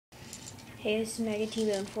Hey, this is Mega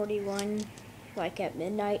T-Bone 41. Like at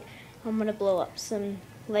midnight, I'm gonna blow up some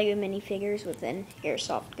Lego minifigures with an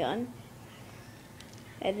airsoft gun,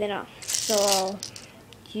 and then I'll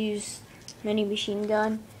use mini machine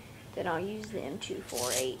gun. Then I'll use the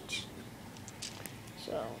M248.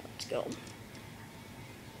 So let's go.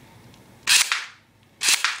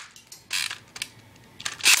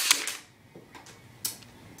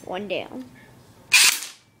 One down,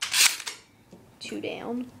 two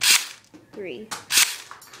down, 3,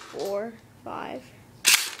 4, 5,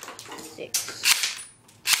 6,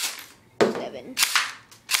 7.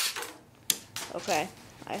 Okay,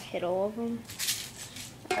 I hit all of them.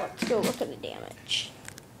 Now let's go look at the damage.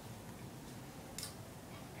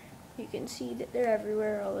 You can see that they're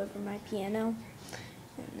everywhere, all over my piano,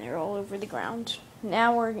 and they're all over the ground.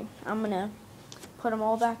 Now I'm gonna put them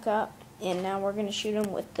all back up, and now we're gonna shoot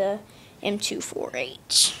them with the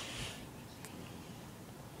M248.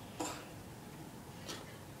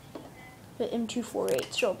 The M248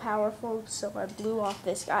 is so powerful, so I blew off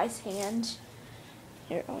this guy's hand.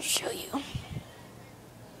 Here, I'll show you.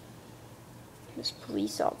 This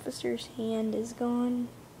police officer's hand is gone.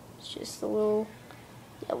 It's just a little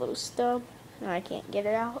yellow stub, and I can't get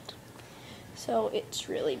it out. So it's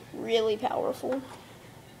really, really powerful.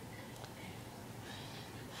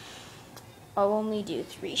 I'll only do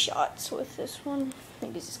 3 shots with this one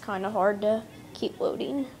because it's kind of hard to keep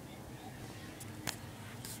loading.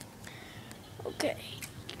 Okay.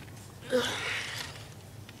 Let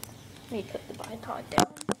me put the bipod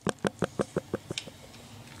down.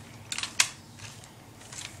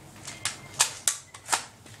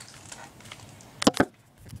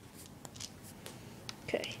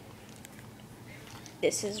 Okay.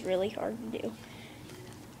 This is really hard to do.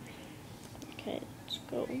 Okay, let's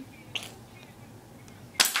go.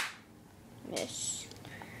 Miss.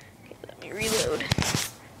 Okay, let me reload.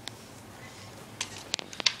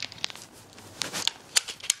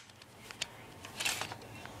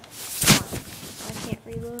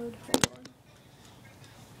 Reload. Hold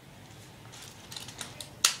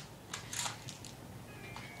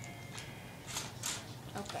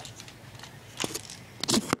on. Okay.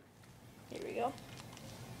 Here we go.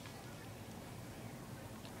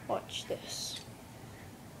 Watch this.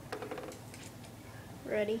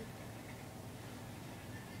 Ready?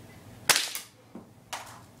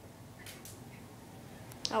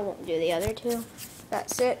 I won't do the other 2.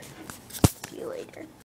 That's it. See you later.